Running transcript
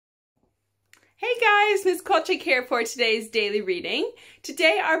Hey guys, Miss Kolchik here for today's daily reading.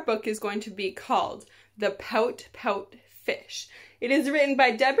 Today our book is going to be called The Pout Pout Fish. It is written by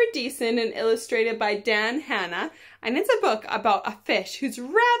Deborah Diesen and illustrated by Dan Hanna, and it's a book about a fish who's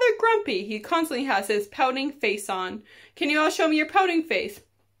rather grumpy. He constantly has his pouting face on. Can you all show me your pouting face?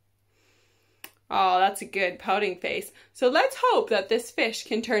 Oh, that's a good pouting face. So let's hope that this fish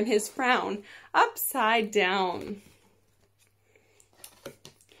can turn his frown upside down.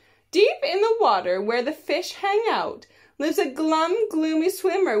 Deep in the water where the fish hang out lives a glum, gloomy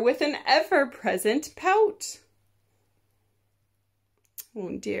swimmer with an ever-present pout.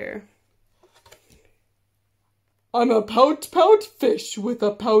 Oh dear. I'm a pout pout fish with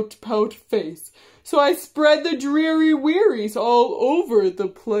a pout pout face, so I spread the dreary wearies all over the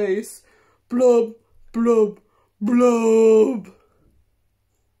place. Blub, blub, blub.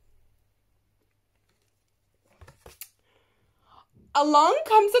 Along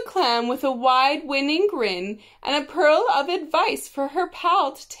comes a clam with a wide winning grin and a pearl of advice for her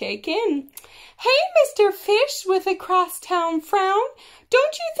pal to take in. Hey, Mr. Fish with a crosstown frown,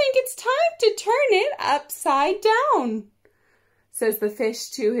 don't you think it's time to turn it upside down? Says the fish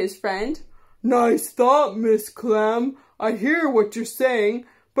to his friend. Nice thought, Miss Clam. I hear what you're saying,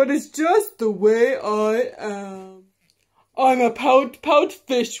 but it's just the way I am. I'm a pout pout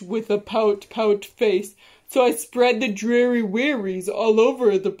fish with a pout pout face, so I spread the dreary wearies all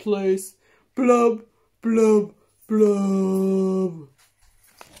over the place. Blub, blub, blub.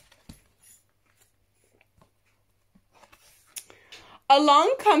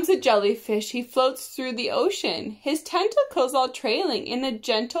 Along comes a jellyfish, he floats through the ocean, his tentacles all trailing in a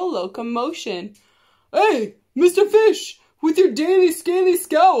gentle locomotion. Hey, Mr. Fish, with your daily scaly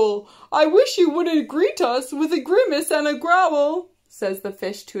scowl, I wish you wouldn't greet us with a grimace and a growl, says the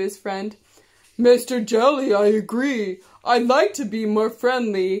fish to his friend. Mr. Jelly, I agree. I'd like to be more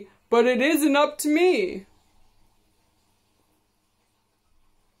friendly, but it isn't up to me.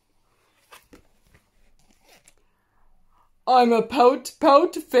 I'm a pout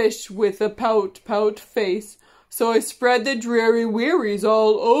pout fish with a pout pout face, so I spread the dreary wearies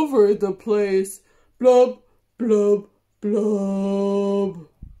all over the place. Blub, blub, blub.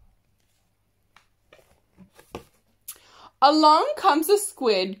 Along comes a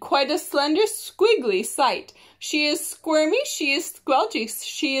squid, quite a slender squiggly sight. She is squirmy, she is squelchy,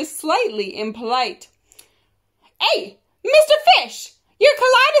 she is slightly impolite. Hey, Mr. Fish, your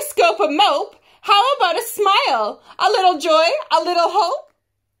kaleidoscope a mope. How about a smile, a little joy, a little hope?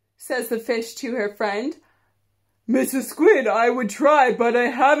 Says the fish to her friend. Mrs. Squid, I would try, but I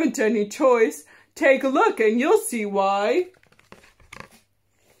haven't any choice. Take a look and you'll see why.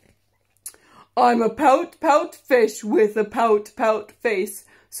 I'm a pout pout fish with a pout pout face,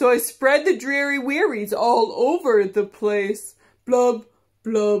 so I spread the dreary wearies all over the place. Blub,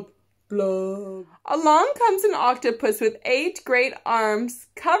 blub, blub. Along comes an octopus with 8 great arms,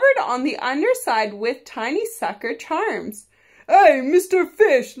 covered on the underside with tiny sucker charms. Hey, Mr.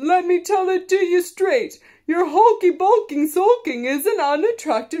 Fish, let me tell it to you straight. Your hulky bulking sulking is an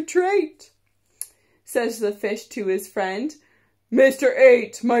unattractive trait, says the fish to his friend. Mr.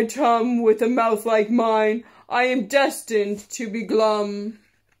 8, my chum, with a mouth like mine, I am destined to be glum.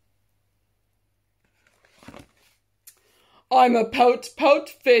 I'm a pout pout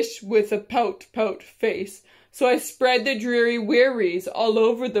fish with a pout pout face, so I spread the dreary wearies all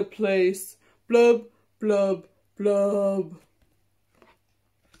over the place. Blub, blub, blub.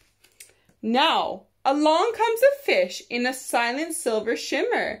 Now, along comes a fish in a silent silver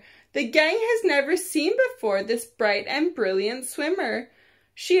shimmer. The gang has never seen before this bright and brilliant swimmer.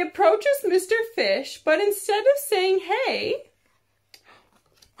 She approaches Mr. Fish, but instead of saying hey,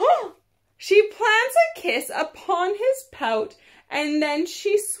 she plants a kiss upon his pout, and then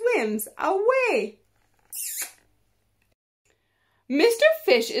she swims away. Mr.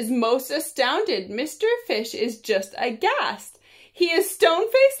 Fish is most astounded. Mr. Fish is just aghast. He is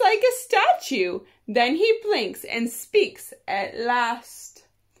stone-faced like a statue. Then he blinks and speaks at last.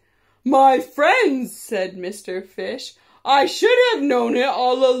 My friends, said Mr. Fish, I should have known it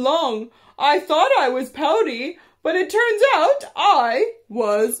all along. I thought I was pouty, but it turns out I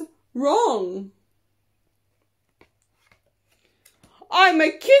was wrong. I'm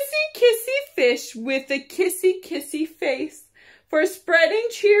a kissy kissy fish with a kissy kissy face for spreading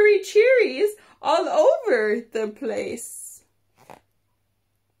cheery cheeries all over the place.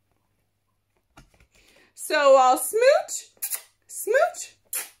 So I'll smooch, smooch,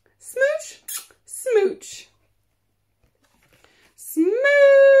 smooch, smooch.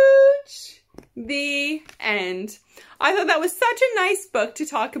 Smooch. The end. I thought that was such a nice book to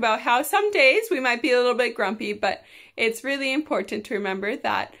talk about how some days we might be a little bit grumpy, but it's really important to remember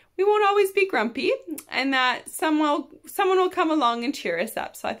that we won't always be grumpy and that someone will come along and cheer us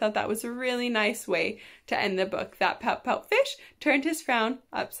up. So I thought that was a really nice way to end the book, that Pout Pout Fish turned his frown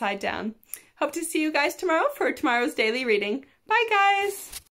upside down. Hope to see you guys tomorrow for tomorrow's daily reading. Bye guys!